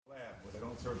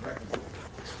I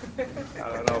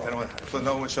don't know if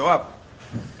no one would show up.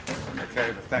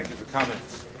 Okay, but thank you for coming.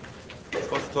 I'm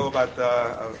supposed to talk about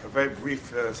a very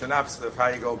brief synopsis of how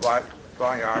you go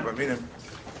buying Arba Minim.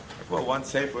 I bought one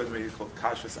safe with me called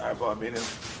Kashas Arba Minim.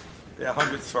 There are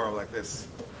hundreds for them like this.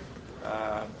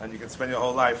 And you can spend your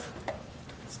whole life,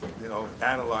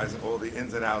 analyzing all the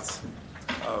ins and outs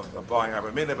of buying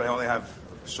Arba Minim, but I only have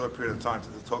a short period of time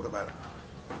to talk about it.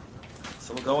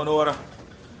 So we'll go in order.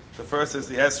 The first is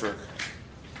the esrog.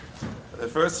 The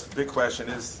first big question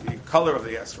is the color of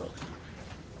the esrog.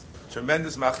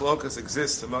 Tremendous machlokas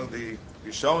exists among the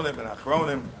Rishonim and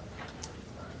Achronim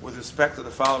with respect to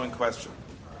the following question.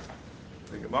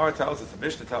 The Gemara tells us, the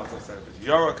Mishnah tells us that if it's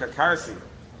Yorah Kakarsi,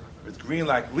 if it's green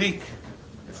like leek,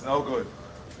 it's no good.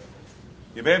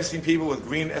 You may have seen people with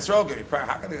green esrogim.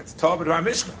 How can it's Torah to our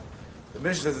Mishnah? The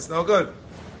Mishnah says it's no good.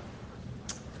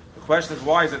 The question is,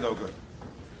 why is it no good?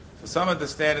 So some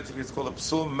understand it to be, it's called a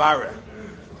psul mareh.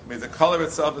 It means the color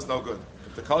itself is no good.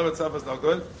 If the color itself is no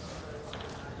good,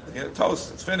 you get a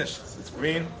toast, it's finished. It's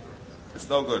green, it's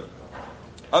no good.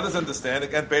 Others understand,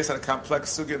 again, based on a complex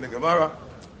sugi in the Gemara,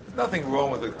 there's nothing wrong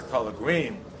with the color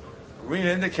green. Green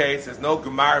indicates there's no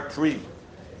Gemara pre.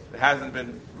 It hasn't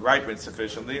been ripened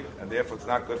sufficiently, and therefore it's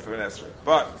not good for an esrog.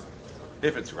 But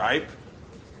if it's ripe,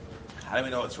 how do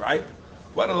we know it's ripe?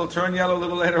 Well, it'll turn yellow a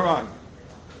little later on.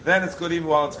 Then it's good even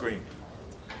while it's green.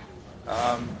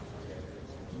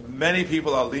 Many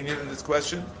people are lenient in this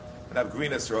question and have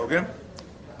green esrogim,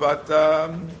 but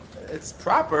it's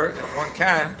proper, if one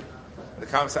can, when it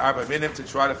comes to Arba Minim, to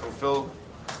try to fulfill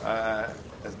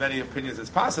as many opinions as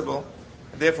possible,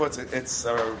 and therefore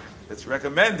it's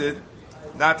recommended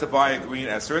not to buy a green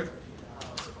esrog,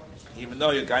 even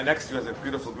though your guy next to you has a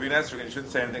beautiful green esrog, and you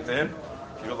shouldn't say anything to him.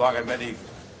 You belong at many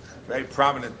very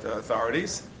prominent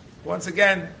authorities. Once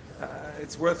again,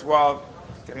 it's worthwhile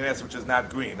getting an esrog which is not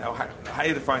green. Now, how do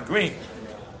you define green?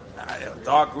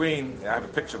 Dark green. I have a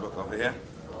picture book over here.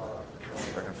 Let's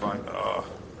see if I can find.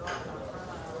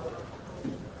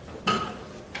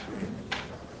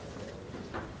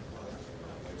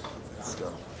 Let's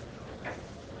go.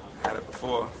 I had it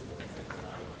before.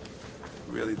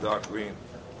 Really dark green.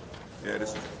 Yeah,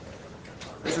 this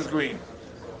is green.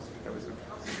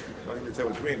 Don't even tell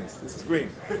what green is. This is green.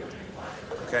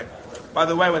 Okay. By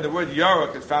the way, when the word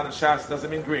Yorok is found in Shas, it doesn't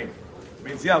mean green. It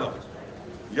means yellow.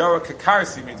 Yorok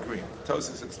Kakarsi means green.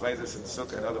 Tosas explains this in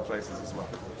Sukkah and other places as well.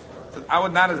 So I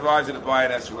would not advise you to buy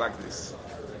an esrog like this.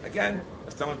 Again,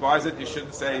 if someone buys it, you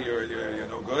shouldn't say you're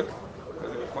no good.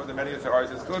 Because according to many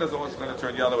authorities, it's good as long as it's going to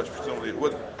turn yellow, which presumably it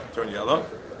would turn yellow.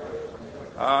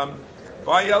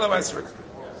 Buy yellow esrog.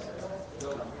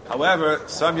 However,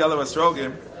 some yellow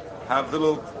esrogim have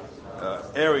little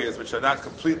areas which are not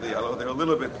completely yellow. They're a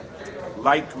little bit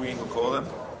light green, we'll call them.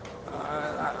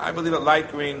 I believe that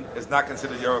light green is not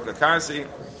considered Yorok Kakarsi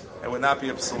and would not be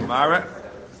a psul mareh.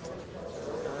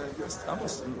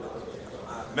 Almost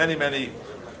many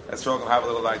esrogim have a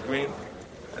little light green,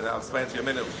 and I'll explain to you in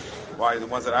a minute why the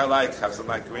ones that I like have some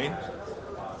light green.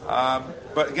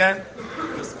 But again,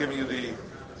 just giving you the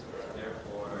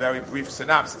very brief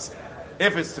synopsis.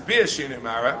 If it's to be a shinu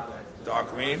mareh,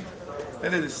 dark green,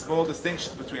 then there's small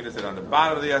distinctions between is it on the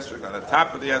bottom of the esrog, on the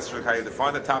top of the esrog, how you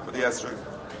define the top of the esrog,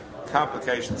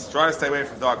 complications. Try to stay away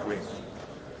from dark green.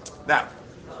 Now,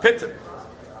 pittim.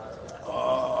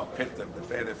 Oh, pittim,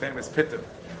 the famous pittim.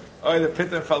 Oh, the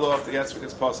pittim fell off the esrog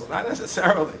is possible. Not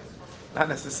necessarily.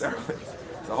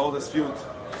 It's a whole dispute.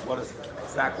 What is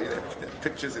exactly, it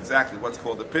pictures exactly what's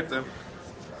called the pittim.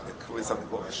 It could be something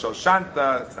called the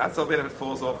shoshanta. It's not so bad if it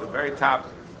falls off the very top.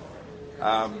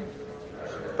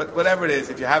 But whatever it is,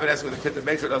 if you have an esrog with a pittim,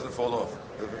 make sure it doesn't fall off.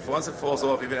 If once it falls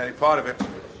off, even any part of it,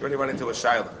 you already run into a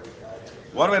shaila.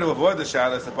 One way to avoid the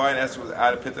shaila is to buy an esrog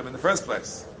without a pittim in the first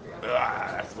place.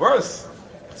 That's worse.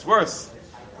 It's worse.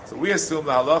 So we assume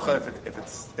the halacha,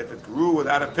 if it grew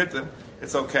without a pittim,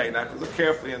 it's okay. Now, if you look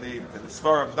carefully in the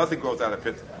svarim, nothing grows out of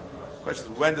pittim. The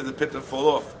question is, when did the pittim fall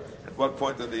off? At what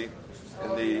point in the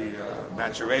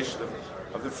maturation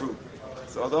of the fruit?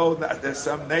 So although there's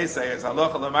some naysayers,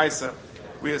 halacha l'maisa,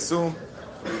 we assume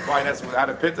when you buy an esrog without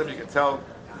a pittim, you can tell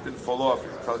it didn't fall off. You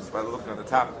can tell just by looking on the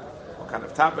top what kind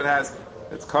of top it has.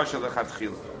 It's kosher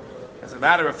l'chatchila. As a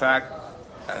matter of fact,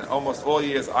 and almost all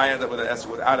years I end up with an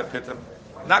esrog without a pittim.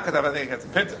 Not because I have anything against a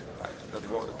pittim. Nothing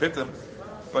wrong with a pittim.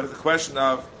 But it's a question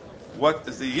of what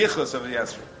is the yichus of the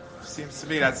esrog. Seems to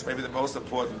me that's maybe the most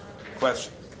important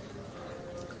question.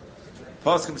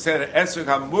 Poskim say that esrog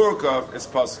hamurkav is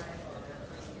possible.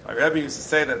 My Rebbe used to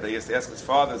say that. They used to ask his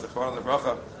father, Zechron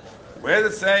Levracha, where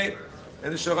does it say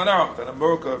in the Shulchan Aruch that a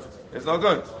murkav is no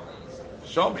good?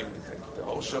 Show me. The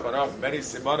whole Shulchan Aruch, many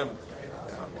simonim,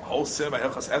 whole sim,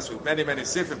 Hilchas Esrog, many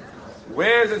sifim.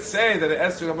 Where does it say that the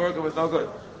Esrog and Murka was no good?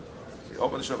 You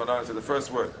open the Shulchan Aruch to the first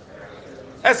word.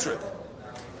 Esrog.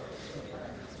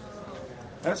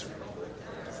 Esrog.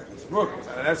 It's Murka, it's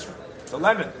not an Esrog. It's a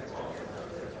lemon.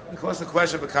 Of course, the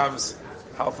question becomes,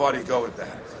 how far do you go with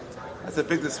that? That's a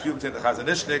big dispute between the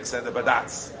Chazanishniks and the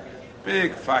Badats.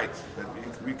 Big fight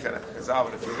that we can resolve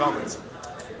in a few moments.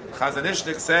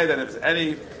 Chazanishniks say that if there's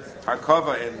any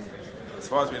harkava in, as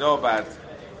far as we know about,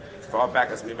 as far back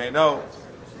as we may know,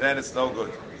 then it's no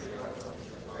good.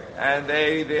 And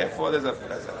therefore, there's a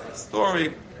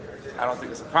story. I don't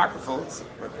think it's apocryphal,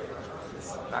 but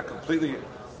it's not completely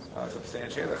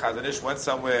substantiated. The Chazanish went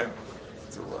somewhere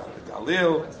to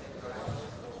Galil,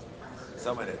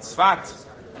 somewhere in Tzfat,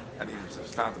 and he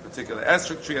found a particular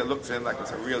esrog tree. It looked to him like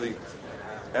it's a really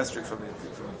esrog from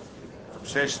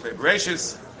Sheish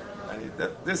Bereshis, and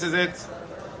this is it.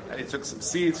 And he took some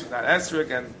seeds from that esrog,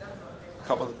 and a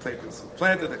couple of places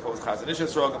planted. They call it Chazanish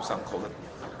esrogim, some call it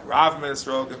Ravman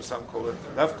esrogim, some call it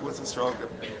Lefkowitz esrogim,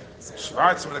 some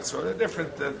Schwarzman esrogim. There are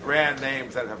different brand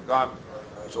names that have gone,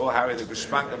 which all have the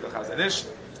Geshpank of the Chazanish.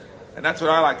 And that's what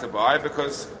I like to buy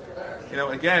because,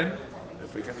 again,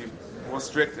 if we can be more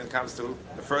strict when it comes to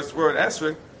the first word,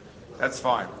 esrog, that's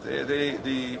fine.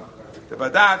 The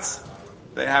Badats,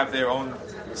 they have their own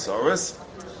Masoros,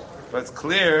 but it's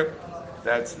clear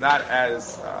that it's not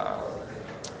as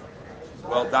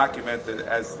well documented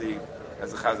as the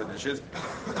Chazanish is.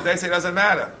 They say it doesn't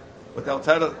matter, but they'll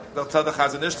tell the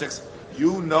Chazanishniks,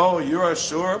 you're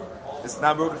sure it's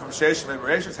not moving from Sheish and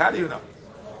Bereshis. How do you know?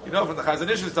 You know from the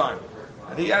Chazanish's time,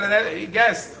 and he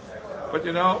guessed. But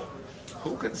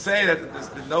who can say that there's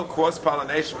been no cross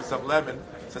pollination with some lemon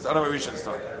since Adam Rishon's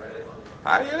time?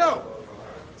 How do you know?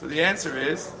 So the answer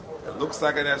is, it looks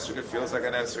like an esrog, it feels like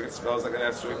an esrog, it smells like an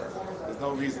esrog. There's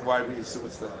no reason why we assume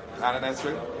it's not an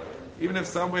esrog. Even if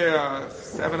somewhere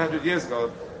 700 years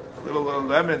ago, a little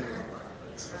lemon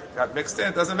got mixed in,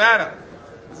 it doesn't matter.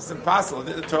 It's impossible.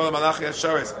 The Torah Malachi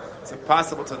Asheris, it's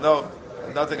impossible to know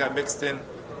that nothing got mixed in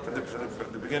from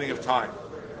the beginning of time.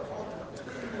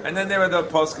 And then there are the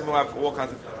poskim who have all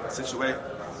kinds of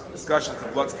discussions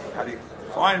of how do you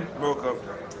define murkav,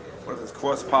 what is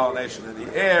cross-pollination in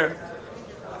the air.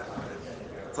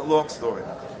 It's a long story.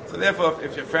 So therefore,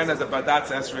 if your friend has a badatz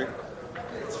esrog,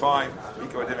 it's fine.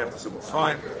 Mikra Adim have to assume it's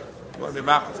fine. You want to be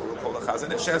machal, so we'll call the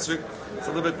Chazanish esrog. It's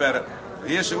a little bit better.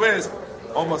 The issue is,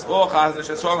 almost all Chazanish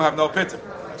esrog have no pitim.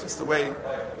 It's just the way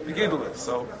the gidul is.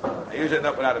 So I usually end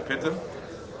up without a pitim.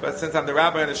 But since I'm the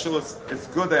rabbi in the shul, it's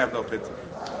good they have no pitim.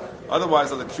 Otherwise,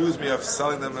 they'll accuse me of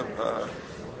selling them an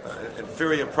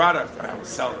inferior product. I don't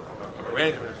sell them. I'm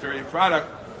arranging an inferior product.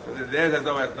 Theirs has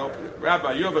no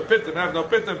rabbi. You have a pitim, I have no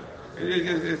pitim.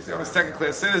 You're a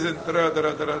second-class citizen. So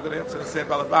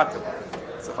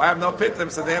if I have no pitim,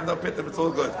 so they have no pitim, it's all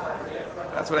good.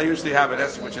 That's what I usually have at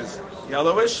esrog, which is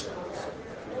yellowish,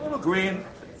 a little green.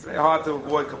 It's very hard to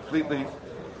avoid completely.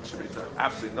 It should be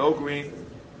absolutely no green.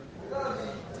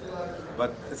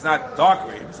 But it's not dark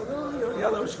green. It's a little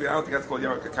yellowish green. I don't think that's called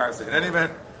yarok kakarsa in any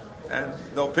event. And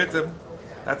no pitim.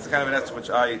 That's the kind of an esrog which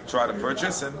I try to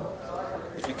purchase. And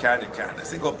if you can, you can. This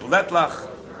thing called bletlach,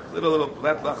 little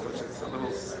bletlach, which is a little.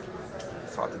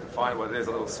 It's hard to define what it is.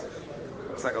 Looks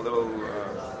like a little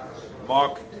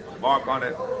mark on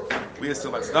it. We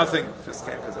assume it's nothing. It just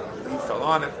came because a leaf fell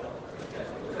on it.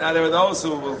 Now there are those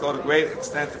who will go to great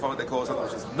extent to find what they call something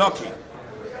which is nucky.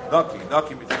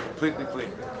 Nucky means completely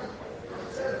clean.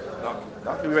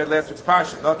 Nucky we read last week's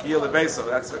parsha. Nucky yil beso.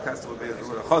 That's what has to be a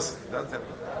chosik. Doesn't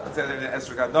say that in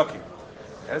Esrog got nucky.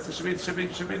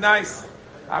 It should be nice.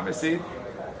 Obviously,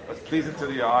 what's pleasing to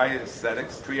the eye,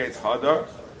 aesthetics, creates hadar.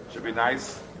 Should be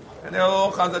nice. And there are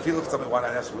all kinds of people. Something one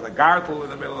has with a gartel in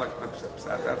the middle, like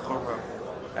that chumrah,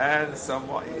 and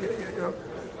someone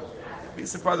be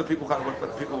surprised that people kind of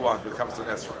what people want when it comes to an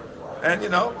esrog. And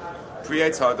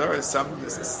creates hadar.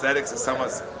 This aesthetics is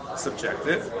somewhat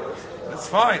subjective. And it's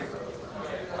fine.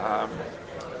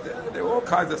 There are all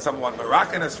kinds of someone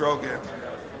Moroccan esrogim,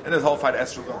 and there's a whole fight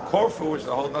esrog on Corfu, which is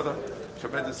a whole other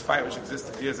tremendous fight which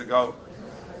existed years ago.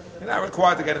 You're not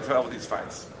required to get into all of these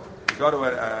fights. You go to a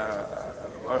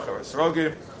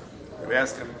esrogim, you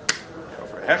ask him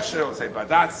for a hechsher, or say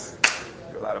badatz,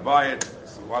 you're allowed to buy it.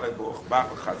 So you want to go back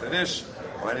with Chazanish,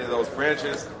 or any of those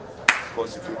branches. Of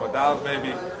course, if you want $1 maybe.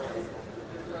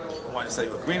 You want to say a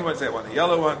green one, say you want a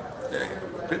yellow one. Yeah,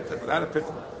 pit them, without a pit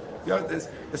them. There's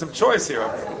some choice here.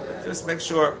 Just make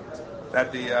sure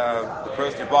that the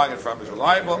person you're buying it from is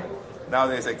reliable.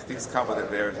 Nowadays, things come with it.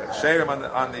 There's a shame on the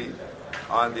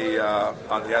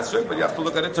esrog, but you have to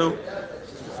look at it too.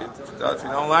 If you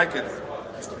don't like it,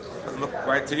 it doesn't look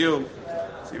right to you.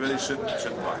 So you really shouldn't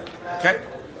buy it. Okay?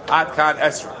 Ad Kan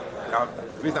Esra. Now,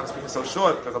 the reason I'm speaking so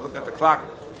short because I'm looking at the clock.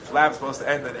 The lab's supposed to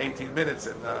end in 18 minutes,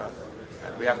 and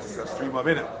we have to have 3 more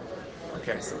minutes.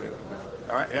 Okay, so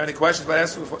all right. Any questions about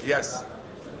Esra? Yes.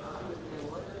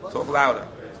 Talk louder.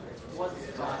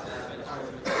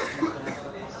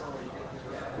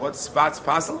 What spots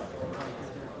possible?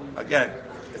 Again,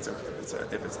 if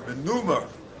it's manuma,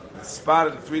 it's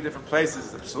spotted in 3 different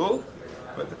places, it's a psul.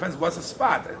 But it depends what's a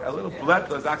spot. A little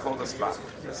bletla is not called a spot.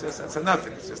 It's a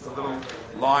nothing. It's just a little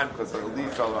line because the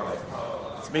leaf fell on it.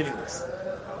 It's meaningless.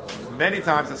 Many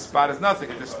times a spot is nothing.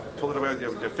 You just pull it away with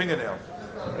your fingernail.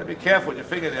 You gotta be careful with your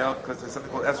fingernail because there's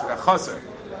something called esrog chaser.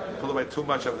 You pull away too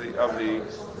much of the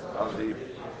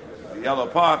yellow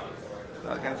part.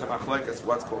 Now, again, to machlekes,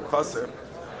 what's called chaser.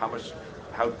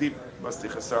 How deep must the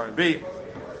chasaron be?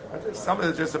 But some of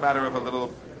it's just a matter of a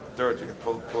little dirt. You can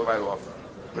pull it right off.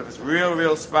 But if it's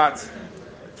real spots, in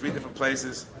 3 different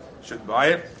places, you shouldn't buy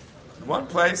it. In one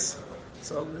place,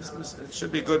 so it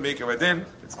should be good Mika Radin.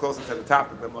 It's closer to the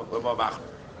top of the Mach.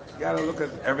 You got to look at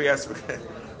every aspect.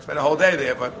 Spend a whole day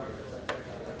there, but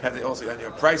depending also on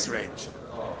your price range.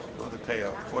 If you want to pay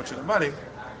a fortune of money,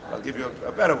 I'll give you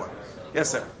a better one. Yes,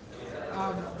 sir.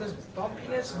 Does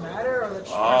bumpiness matter,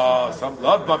 or some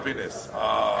love bumpiness. It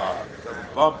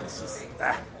doesn't bump. It's just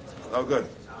no good.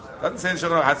 Doesn't say it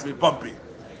has to be bumpy,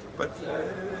 but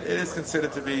it is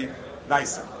considered to be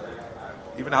nicer,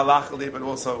 even halachically, but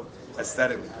also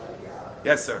aesthetically.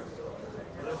 Yes, sir.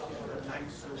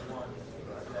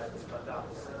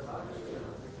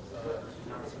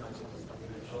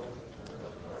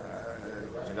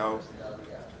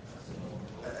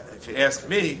 If you ask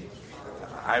me,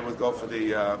 I would go for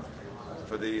the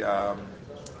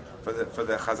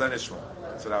Chazan Ishmael.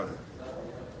 That's what I would do.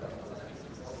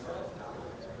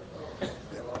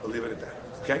 Yeah, we'll leave it at that.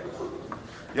 Okay?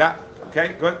 Yeah.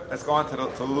 Okay. Good. Let's go on to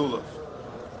lulav.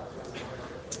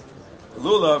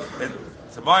 Lulav,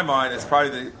 to my mind, is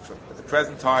probably at the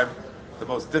present time the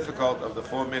most difficult of the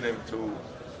 4 minim to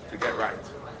get right.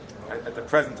 At the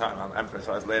present time, I'll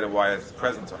emphasize later why it's the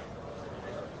present time.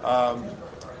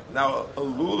 Now, a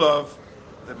lulav,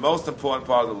 the most important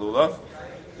part of the lulav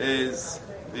is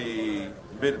the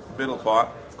middle part.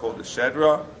 It's called the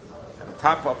shedra, and the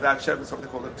top of that shedra is something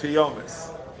called the tiomis.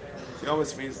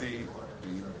 Tiomis means the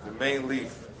main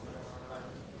leaf.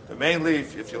 The main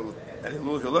leaf, any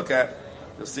lulav you look at,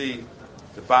 you'll see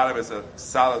the bottom is a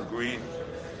solid green.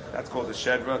 That's called the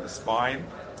shedra, the spine.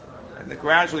 And then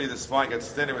gradually the spine gets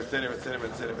thinner and thinner and thinner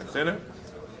and thinner and thinner.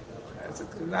 It's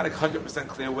not 100%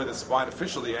 clear where the spine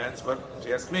officially ends, but if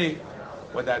you ask me,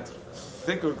 when that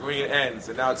thicker green ends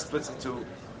and now it splits into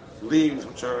leaves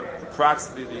which are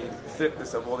approximately the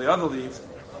thickness of all the other leaves,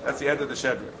 that's the end of the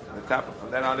shedra. And the top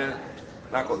from then on in,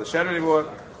 not called the shedra anymore,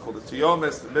 it's called the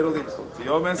tiomis. The middle leaf is called the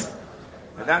tiomis,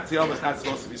 and that tiomis is not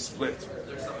supposed to be split.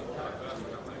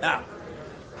 Now,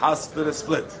 how split is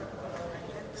split?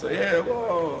 So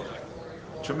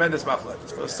tremendous machlekes.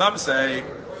 So some say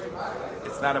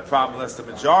it's not a problem unless the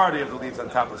majority of the leaves on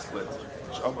top are split,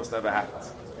 which almost never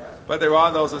happens. But there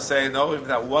are those who say no, even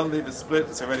that one leaf is split,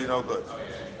 it's already no good.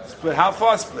 Split, how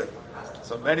far split?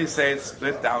 So many say it's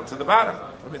split down to the bottom.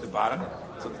 The bottom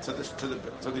to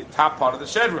the top part of the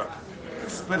shedra.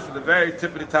 It's split from the very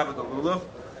tippity top of the lulav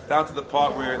down to the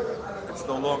part where it's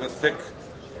no longer thick.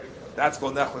 That's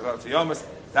called nechlek tiyomis.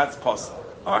 That's possible.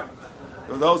 All right.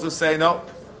 There are those who say no,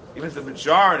 even if the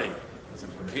majority, so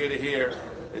from here to here,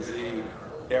 is the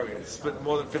area. It's split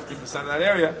more than 50% of that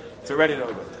area, it's already no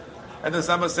good. And then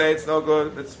some will say it's no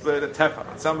good if it's split a tefa.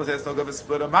 And some will say it's no good if it's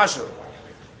split a mashal.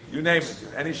 You name it.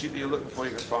 Any sheet that you're looking for,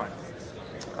 you can find.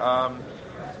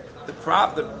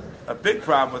 A big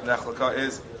problem with nechleka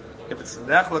is if it's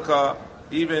nechleka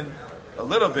even a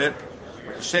little bit,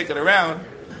 when you shake it around,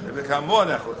 it becomes more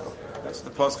nechleka. That's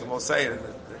what the poskim will say, and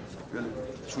the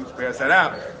truth bears that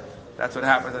out. That's what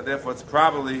happens, and therefore it's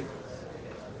probably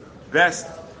best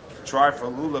to try for a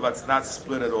lulav that's not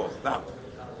split at all. Now,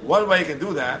 one way you can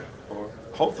do that, or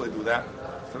hopefully do that,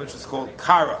 something which is called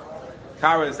kara.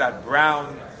 Kara is that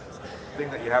brown thing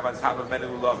that you have on top of many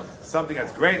lulavim. Something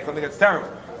that's great, something that's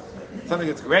terrible. Something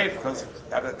that's great because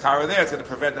you have the kara there, it's going to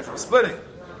prevent it from splitting.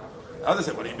 Others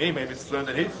say, what do you mean? Maybe it's split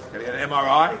underneath. Can you get an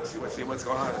MRI? See what's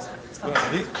going on. It's split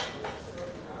underneath.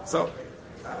 So,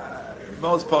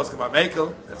 most poskim are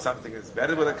makel. If something is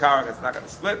better with a kara, it's not going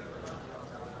to split.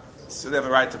 So they have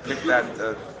a right to pick that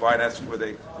wine estrogen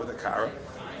with a kara.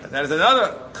 And there's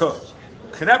another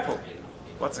knepel.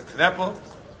 What's a knepel?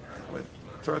 It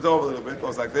turns over a little bit,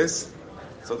 goes like this.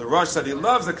 So the Rosh said he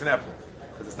loves a knepel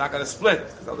because it's not going to split.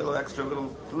 It's a little extra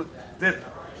little dip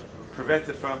prevents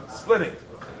it from splitting.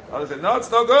 Others say, no, it's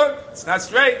no good. It's not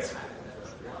straight.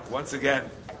 Once again,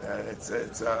 it's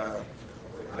in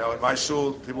my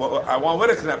shul, people, I want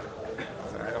with a knep.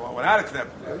 I don't want without a knep.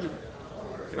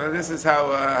 This is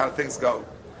how things go.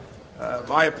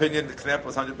 My opinion, the knep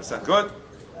was 100% good.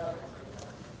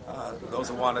 Those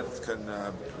who want it can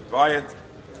buy it.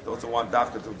 Those who want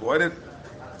dafka to avoid it,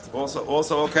 it's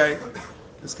also okay.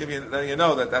 Just letting you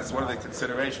know that that's one of the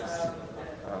considerations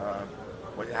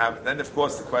when you have. Then, of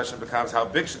course, the question becomes how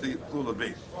big should the lulav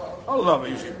be? All of them are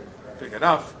usually big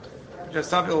enough. Just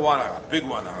some people want a big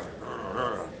one.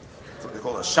 That's what they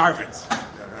call a sharvit.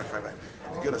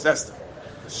 You get a zest.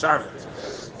 A sharvit.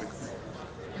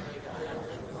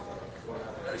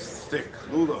 Thick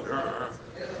lulav.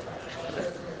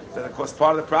 Then, of course,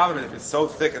 part of the problem is if it's so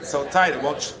thick and so tight, it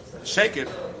won't shake it.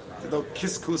 There's no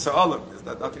kiskus olam.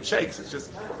 Nothing shakes. It's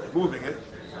just moving it,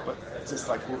 but it's just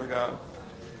like moving a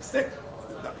stick.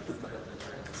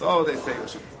 So they say we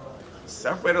should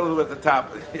separate a little bit at the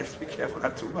top. But you have to be careful,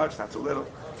 not too much, not too little.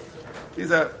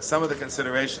 These are some of the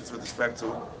considerations with respect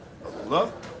to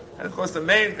lulav. And of course, the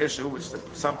main issue, which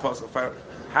some posts will find,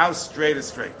 how straight is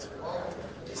straight.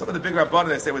 Some of the big rabbanim,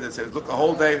 they say what they say, look the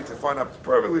whole day to find a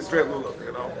perfectly straight lulav,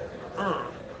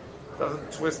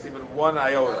 doesn't twist even one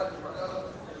iota.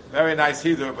 Very nice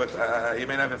heater, but you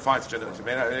may never find such a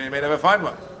you may never find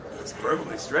one. It's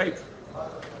perfectly straight.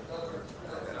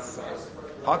 It's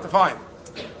hard to find.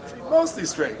 It's mostly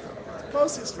straight.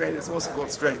 Mostly straight. It's also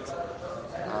called straight.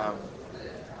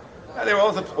 And there were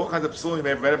also all kinds of psulim you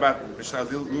may have read about Mishnah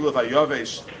lulav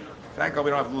hayovesh. Thank God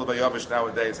we don't have lulav hayovesh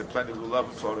nowadays. There's plenty of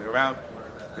lulav floating around.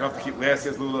 You don't have to keep last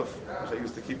year's lulav, which I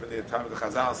used to keep in the time of the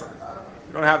Chazal. So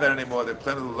you don't have that anymore. There's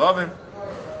plenty of lulavim.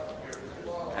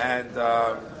 And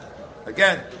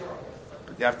again,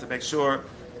 but you have to make sure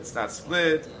it's not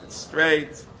split, it's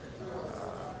straight.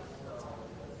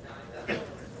 There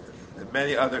are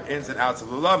many other ins and outs of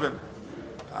lulavim.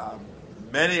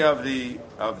 Many of the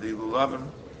lulavim,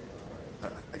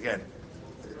 again,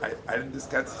 I didn't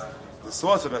discuss the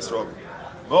source of Esrog.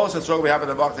 Most Esrog we have in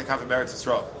the book, they come from Eretz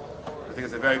Yisrael. I think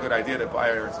it's a very good idea to buy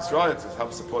Eretz Yisrael. It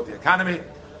helps support the economy.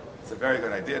 It's a very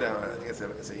good idea. I think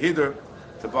it's a heater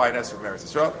to buy an S from Eretz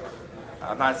Yisrael.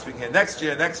 I'm not speaking here next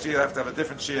year. Next year, you'll have to have a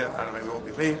different year. I don't know, maybe it won't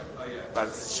be me. But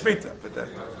it's Shemitah. But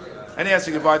any S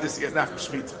you can buy this year is not from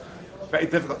Shemitah. Very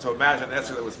difficult to imagine an S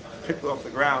that was picked off the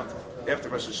ground after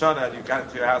Rosh Hashanah and you got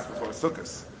into your house before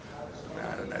Sukkot.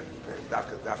 And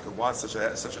Dafka wants such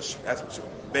a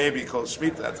baby called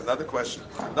Shemitah. That's another question.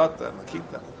 Not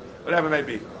Makita. Whatever it may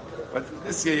be. But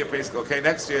this year, you're basically okay.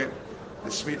 Next year, the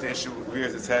Shemitah issue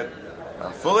rears its head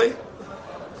fully.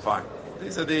 Fine.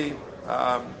 These are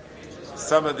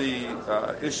some of the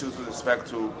issues with respect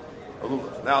to a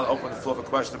lulav. Now I'll open the floor for a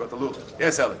question about the lulav.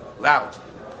 Yes, Ellie. Loud.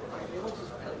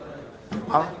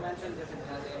 Huh?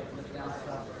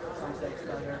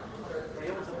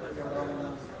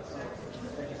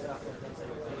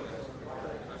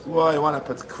 Well, you want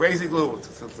to put crazy glue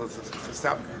to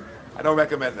stop. I don't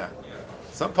recommend that.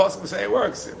 Some poskim say it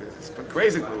works. If it's put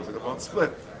crazy glue, so it won't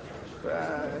split.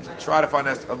 Try to find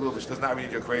a lulav which does not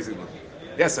need your crazy glue.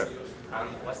 Yes, sir.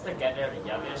 What's the gather of the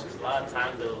yavish? Because a lot of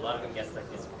times the lulav gets like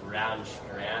this brown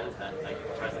strand that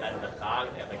towards the end of the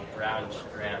cog, they have like brown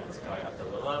strands going up the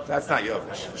lulav. That's not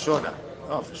yavish. For sure not.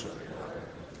 Oh, for sure.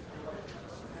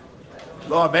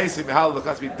 Lo amazing, Mihal, look,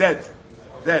 has to be dead.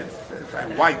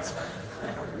 And white.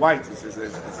 White is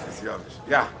yavish.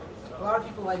 Yeah. A lot of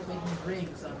people like making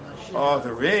rings on the shit. Oh,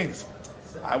 the rings.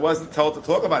 I wasn't told to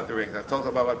talk about the rings. I told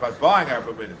about buying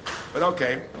Arba Minim. But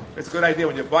okay, it's a good idea.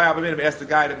 When you buy Arba Minim, ask the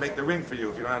guy to make the ring for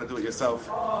you if you don't know how to do it yourself.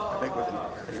 I think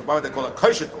you can buy what they call a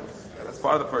kosher. That's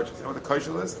part of the purchase. You know what the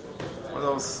kosher is? One of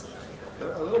those,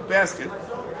 a little basket.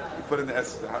 You put in the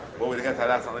well, we didn't get to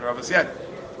that's on the rubber yet.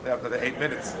 We have another 8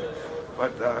 minutes.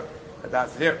 But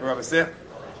that's here, rubber here.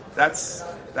 That's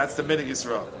the Minim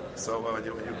Yisrael. So when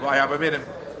you buy Arba Minim,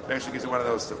 make sure you get you one of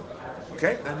those too.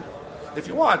 Okay? And if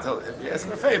you want, if you ask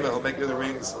him a favor, he'll make you the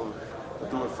rings, he'll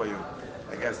do it for you.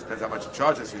 I guess it depends how much he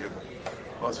charges for you.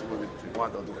 Most people, if you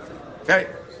want, they'll do it for you. Okay?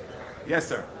 Yes,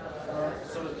 sir.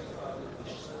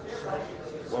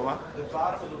 What? The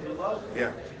bottom of the below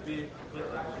Yeah. should be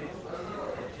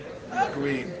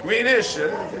Green. Greenish.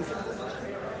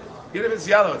 Even if it's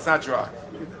yellow, it's not dry.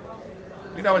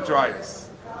 You know what dry is.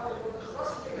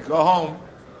 You go home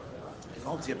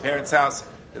to your parents' house,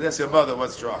 and ask your mother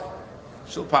what's dry.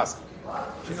 She'll pass.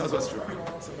 She knows what's dry.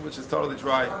 Something which is totally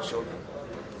dry, she'll do.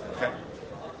 Okay?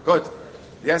 Good.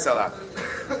 Yes, Allah.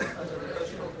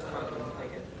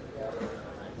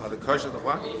 The kosher of the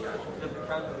what?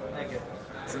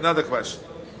 It's another question.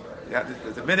 Yeah,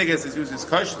 the minig is used as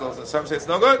kosher, and some say it's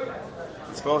no good.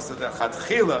 You're supposed to the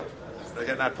chatchila,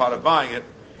 again, not part of buying it.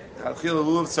 Chatchila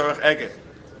lulav tzarech eged.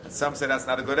 And some say that's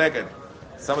not a good eged.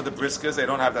 Some of the briskers, they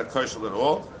don't have that kosher at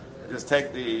all. They just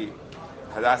take the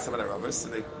hadassim and arabis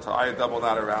and they tie a double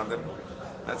knot around them.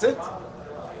 That's it.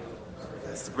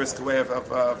 That's the brisker way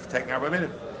of taking Arba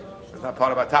Minim. It's not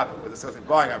part of our topic. We're discussing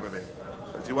buying Arba Minim.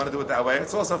 But if you want to do it that way,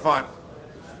 it's also fine.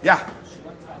 Yeah.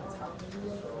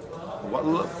 What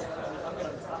look?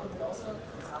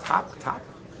 Top.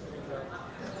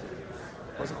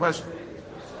 What's the question?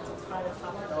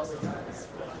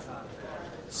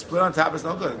 Split on top is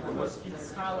no good.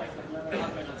 It's kind of like the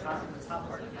top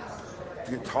part.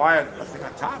 You tie a thing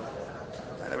on top?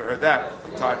 I never heard that.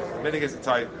 The minig is to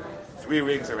tie 3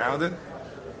 rings around it.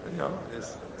 And,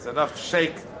 there's enough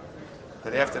shake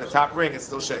that after the top ring, it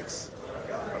still shakes.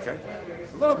 Okay?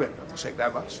 A little bit. Not to shake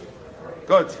that much.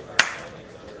 Good.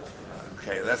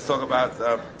 Okay, let's talk about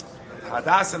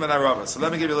Hadassim and Arava. So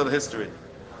let me give you a little history.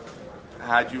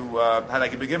 Had I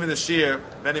been given this year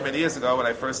many years ago when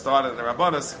I first started in the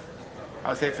Rabbanos, I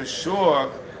would say for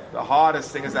sure the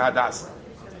hardest thing is the Hadassim.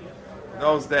 In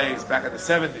those days, back in the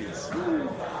 70s,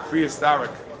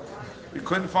 prehistoric, we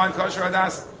couldn't find kosher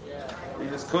Hadassim. We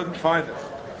just couldn't find it.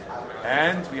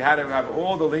 And we had to have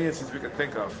all the leniencies we could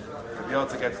think of to be able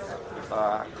to get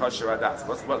kosher Hadassim.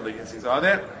 What leniencies are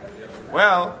there?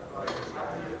 Well,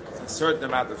 a certain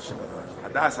amount of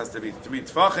Hadas has to be 3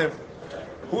 tfachim.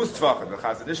 Who's tfachim? The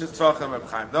Chazon Ish's tfachim, Reb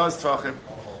Chaim Noah's tfachim,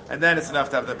 and then it's enough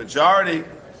to have the majority.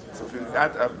 So if you've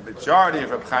got a majority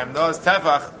of Reb Chaim Noah's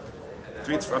tefach,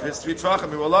 of his 3 tfachim,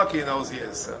 we were lucky in those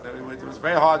years. It was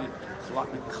very hard. We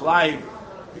climb,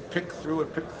 we pick through,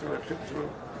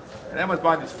 and then with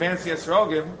buying these fancy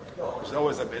esrogim, which is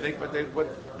always a minig, but they would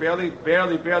barely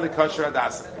kosher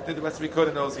Hadas. We did the best we could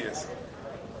in those years.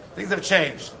 Things have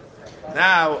changed.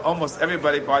 Now, almost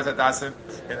everybody buys Hadassim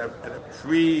in a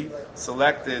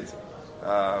pre-selected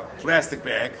plastic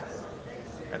bag,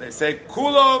 and they say,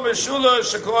 Kulo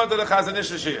Meshulosh according to the Chazon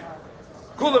Ish Shir.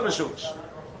 Kulo Meshulosh.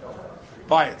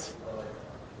 Buy it.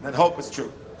 And then hope it's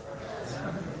true.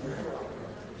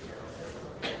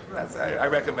 I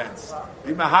recommend.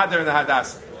 Be Mahader in the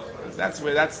Hadassim.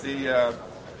 That's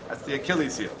the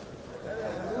Achilles heel.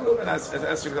 And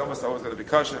as you're almost always going to be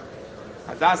kosher.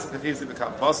 Hadas can easily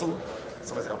become puzzle.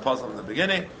 Somebody said a puzzle in the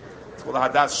beginning. It's called a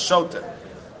Hadas Shota.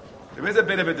 There is a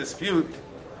bit of a dispute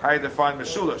how you define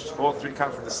Meshulosh. All 3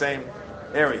 come from the same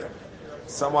area.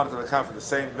 Some want them to come from the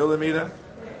same millimeter.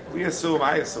 I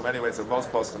assume anyway, so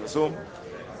most posts can assume.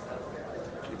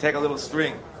 If you take a little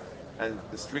string, and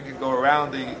the string can go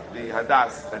around the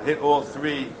Hadas and hit all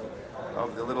 3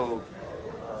 of the little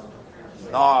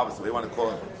knobs, what you want to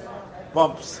call it,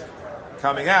 bumps,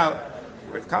 coming out,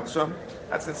 where it comes from,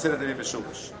 that's considered to be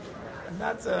Meshulish. And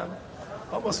that's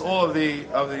almost all of the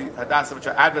Hadassim which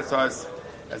are advertised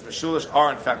as Meshulish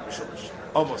are in fact Meshulish.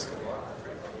 Almost.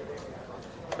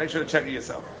 Make sure to check it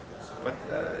yourself. But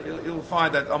you'll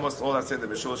find that almost all that's in the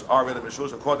Meshulish are really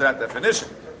Meshulish according to that definition.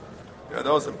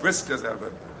 Those are briskers that have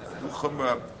a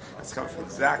chumrah that's come from the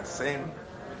exact same,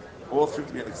 all 3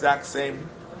 to be an exact same.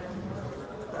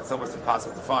 That's almost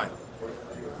impossible to find.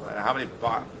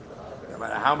 No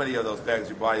matter how many of those bags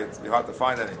you buy, it's hard to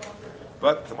find any.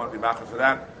 But I want to be machmir for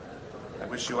that. I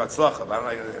wish you hatzlacha, but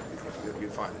I don't know if you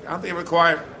find it. I don't think it's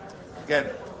required. Again,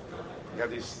 you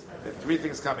have these 3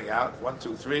 things coming out. 1,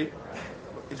 2, 3.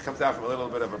 Each comes out from a little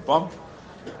bit of a bump.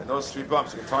 And those 3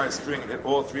 bumps, you can tie a string and hit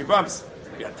all 3 bumps.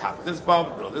 Be on top of this bump,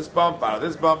 middle of this bump, bottom of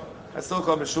this bump. That's still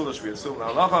called Meshulish. We assume the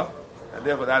halacha, and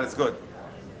therefore that is good.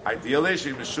 Ideally,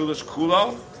 she Meshulish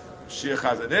kulo, shir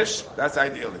Chazon Ish. That's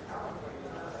ideally.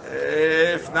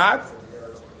 If not,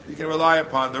 you can rely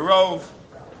upon the rove.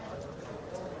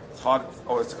 It's hard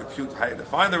always to compute how you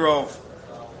define the rove.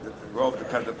 The rove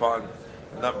depends upon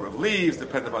the number of leaves,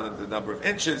 depends upon the number of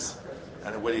inches,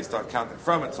 and where do you start counting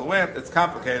from until when. It's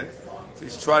complicated. So you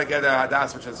should try to get a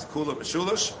hadas which is kula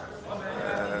meshulish,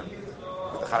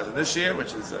 with the Chazon Ish year,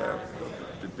 which is a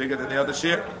bit bigger than the other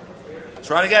year.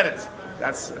 Try to get it.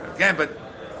 That's again, but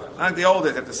not the old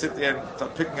days. You have to sit there and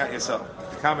start picking out yourself.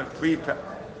 Become a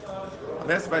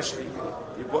especially,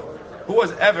 who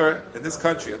was ever in this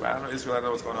country? I don't know Israel. I don't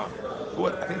know what's going on.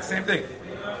 I think the same thing.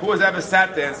 Who has ever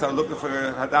sat there and started looking for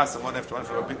hadassah one after one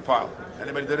for a big pile?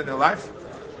 Anybody did it in their life?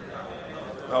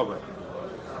 No, but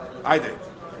I did.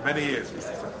 Many years. We used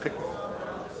to pick them.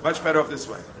 Much better off this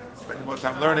way. Spending more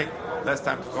time learning, less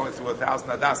time going through 1,000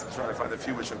 hadassah, trying to find a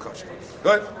few which are kosher.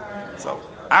 Good. So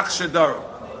Akshadaro.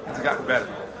 It's gotten better.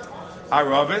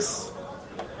 Aravis.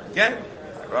 Again.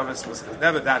 Ravis was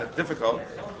never that difficult.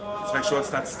 Let's make sure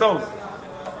it's not stolen.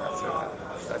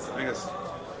 That's the biggest.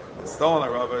 Stolen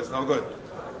Arava is no good.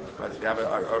 But if you have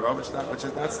a robe which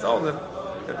is not stolen,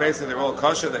 then basically they're all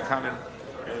kosher. They come in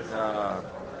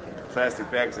plastic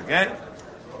bags again.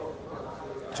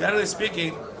 Generally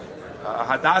speaking,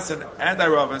 hadassim and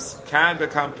arovas can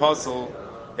become puzzle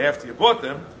after you bought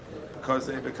them because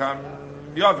they become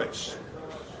yovish.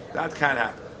 That can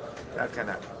happen. That can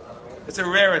happen. It's a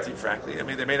rarity, frankly. I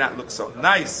mean, they may not look so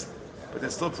nice, but they're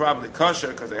still probably kosher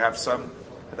because they have some.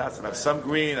 Hadassim have some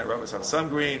green. Arovas have some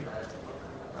green.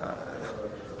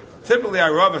 Typically,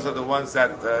 arovas are the ones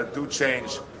that do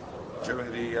change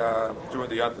during the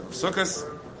Yontif of Sukkot.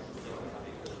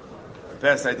 The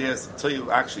best idea is until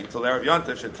Erev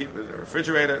Yontif, should keep it in the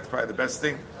refrigerator. It's probably the best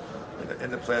thing in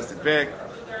the plastic bag.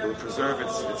 It will preserve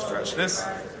its freshness.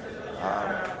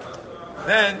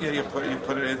 Then you put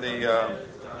it in the.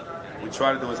 We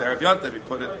try to do as Erev Yontif. We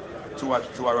put it two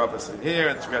arovas in here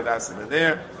and 3 hadassim in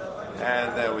there,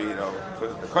 and then we put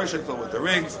it in the kosher with the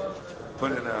rings.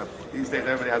 Put in these days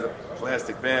everybody has a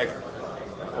plastic bag.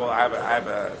 Well, I have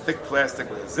a thick plastic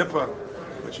with a zipper,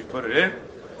 which you put it in.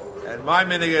 And my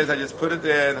minig is I just put it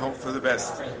there and hope for the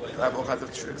best. I have all kinds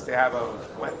of tricks. They have a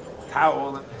wet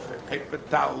towel and paper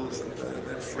towels and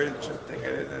the fridge and thing in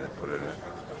it and put it in.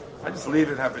 I just leave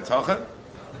it and have bitachon.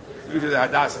 Usually the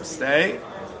hadassim stay.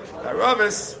 The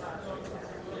arovas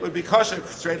would be kosher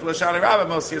straight to Lashon Rabbah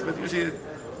most years, but usually at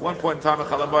one point in time in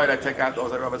Chol Hamoed I take out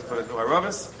those arovas, put in new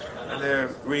arovas, and they're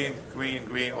green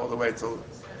all the way till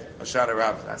Lashon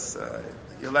Rabbah. That's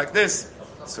you're like this.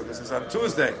 So this is on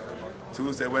Tuesday,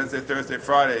 Wednesday, Thursday,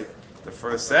 Friday, the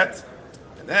first set,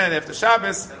 and then after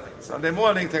Shabbos, Sunday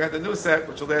morning, take out the new set,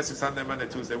 which will last you Sunday, Monday,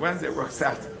 Tuesday, Wednesday. It works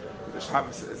out. The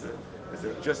Shabbos is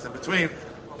just in between.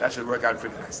 That should work out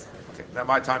pretty nice. Okay, now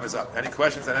my time is up. Any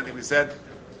questions on anything we said?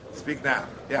 Speak now.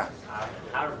 Yeah.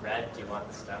 How red do you want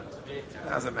the stone to be?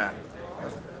 Doesn't matter.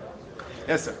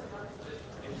 Yes, sir.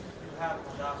 If you have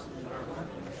hadassim in your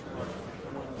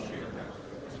shear,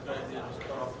 it's a good idea to just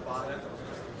cut off the bottom.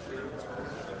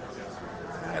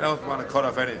 I don't want to cut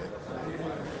off anything.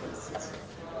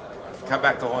 Come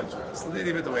back to haunt you. Just leave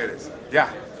it the way it is. Yeah.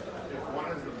 If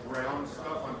one is the brown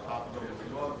stuff on top of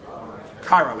the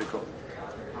Kara, we call it.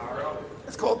 Kara,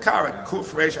 It's called Kara.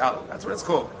 Kuf Reish Al. That's what it's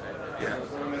called. Yeah.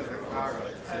 as long as the Kara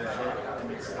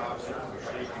and it stops it from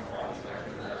shaking.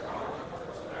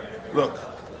 Look,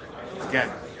 again,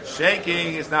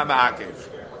 shaking is not ma'akev.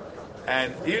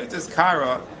 And even if this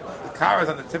Kara, the Kara is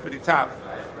on the tippity top,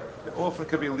 there often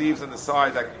could be leaves on the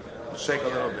side that shake a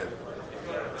little bit.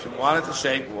 If you want it to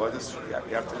shake, well,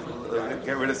 you have to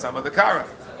get rid of some of the Kara.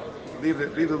 Leave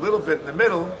a little bit in the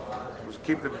middle, which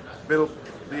keep the middle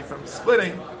leaf from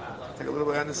splitting. Take a little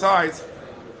bit on the sides.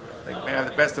 They may have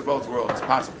the best of both worlds,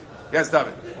 possibly. Yes,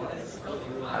 David?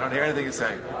 I don't hear anything you're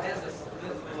saying.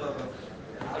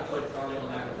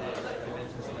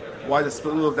 Why the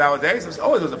split of nowadays? It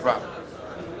always was a problem.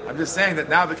 I'm just saying that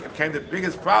now it became the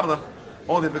biggest problem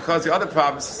only because the other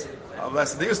problems are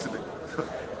less than they used to be.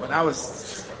 When I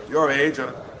was your age,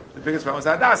 the biggest problem was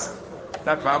hadassim.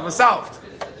 That problem was solved.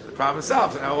 The problem is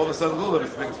solved, and now all of a sudden lulav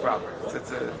is the biggest problem.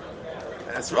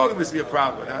 And it's wrong used to be a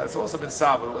problem, but now it's also been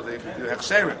solved with the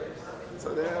hechsherim.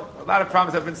 So a lot of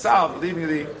problems have been solved, leaving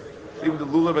the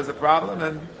lulav as a problem,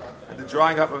 and the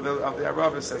drying up of the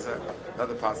aravas as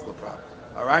another possible problem.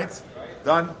 All right,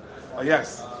 done. Oh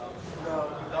yes.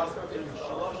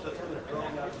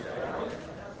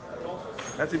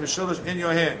 That's the mishulish in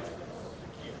your hand.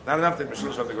 Not enough to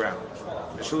mishulish on the ground.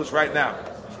 Mishulish right now.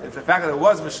 It's the fact that it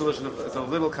was mishulish is a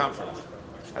little comfort.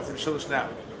 That's the mishulish now.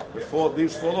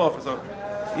 Leaves fall off. So,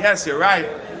 yes, you're right.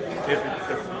 If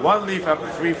one leaf after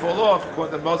 3 fall off,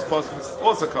 according to most poskim, it's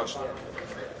also kosher.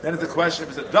 Then it's the question: if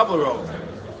it's a double rove,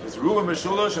 is ruva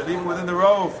mishulish, and even within the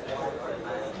rove,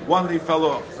 one leaf fell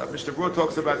off. So Mr. Brewer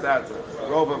talks about that. A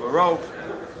rove of a rove.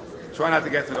 Try not to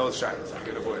get to those shines. You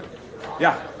can avoid it.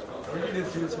 Yeah. What do you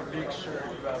do to make sure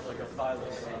you have like a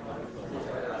phyllis?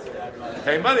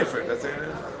 Pay money for it. That's it.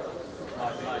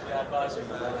 My dad buys me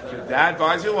one. Your dad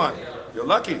buys you one. You're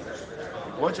lucky.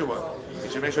 What you want? You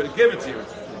should make sure to give it to you.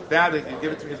 Dad, if you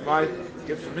give it to me, it's my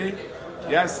gift for me.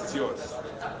 Yes, it's yours.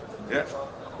 Yeah.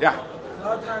 Yeah. A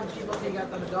lot of times people take out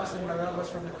the hadassim and aravas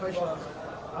from the kosher,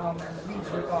 and the leaves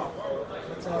rip off.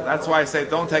 That's why I say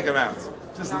don't take them out.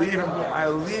 Just leave them. I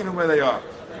leave them where they are.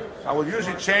 I will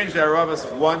usually change the aravas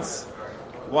once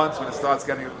when it starts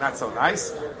getting not so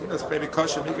nice. You know, maybe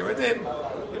kosher mikra in.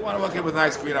 You want to work in with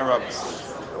nice green aravas.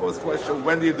 Always question,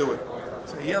 when do you do it?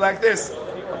 So here like this,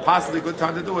 a possibly good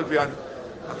time to do it would be on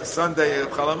the Sunday of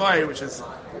Chol Hamoed, which is a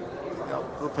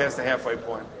little past the halfway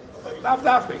point. But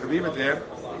not you can leave it there.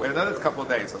 Wait another couple of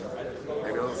days.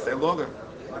 Maybe it'll stay longer.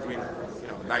 Green,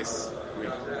 nice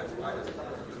green.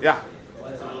 Yeah.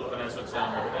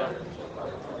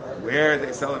 Where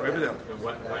they sell in Riverdale.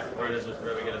 Where does this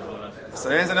Rebbe get his Lulav? So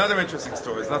here's another interesting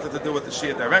story. It's nothing to do with the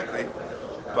Shia directly,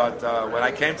 but when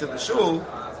I came to the shul,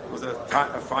 it was a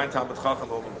fine Talmud Chacham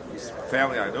whose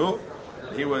family I knew.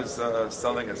 He was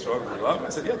selling a strawberry love. I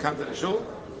said, "Yeah, come to the shul,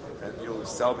 and you'll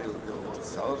sell it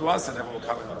to us, and everyone will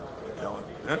come and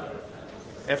yeah.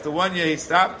 After 1 year, he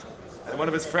stopped, and one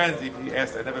of his friends, he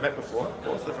asked, I never met before,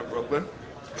 also from Brooklyn.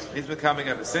 He's been coming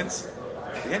ever since.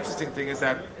 The interesting thing is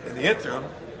that in the interim,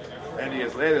 many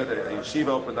years later, the yeshiva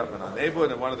opened up in our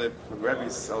neighborhood, and one of the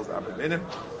rabbis sells Arba Minim.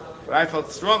 But I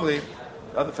felt strongly,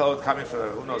 the other fellow was coming for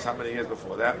who knows how many years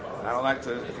before that, and I don't like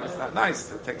to, it's not nice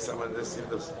to take someone this,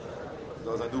 those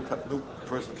a new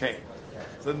person came.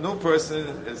 So the new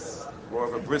person is more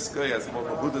of a brisker, he has more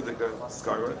of a Buddha than a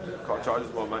scholar,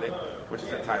 charges more money, which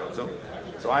is entitled to.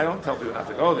 So I don't tell people not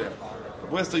to go there.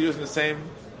 But we're still using the same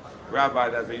rabbi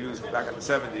that we used back in the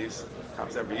 70s.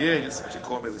 Comes every year, he just actually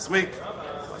called me this week.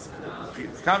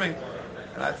 Peter's coming.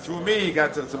 And through me, he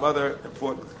got to some other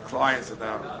important clients, and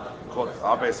now called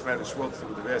Arba Minim Schwartz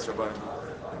with the Beis Rabbi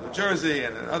in New Jersey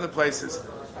and in other places.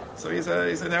 So he's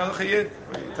an Erlich Yid.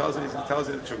 He tells you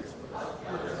the truth.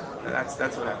 And that's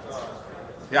what happens.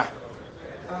 Yeah.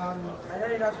 I know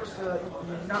you're not supposed to,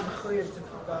 you're not clear to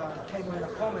take away the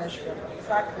Chumash, but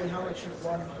practically how much you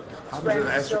want How much is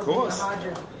an extra course?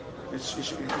 You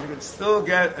can still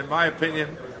get, in my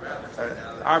opinion,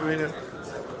 Arba Minim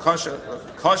kosher,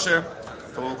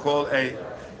 what we'll call a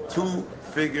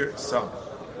 2-figure sum.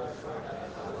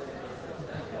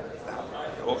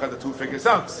 All kinds of 2-figure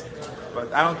sums,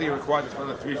 but I don't think it requires more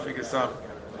than a 3-figure sum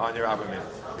on your Arba Minim.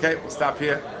 Okay, we'll stop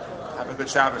here. Have a good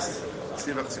Shabbos.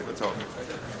 See you later.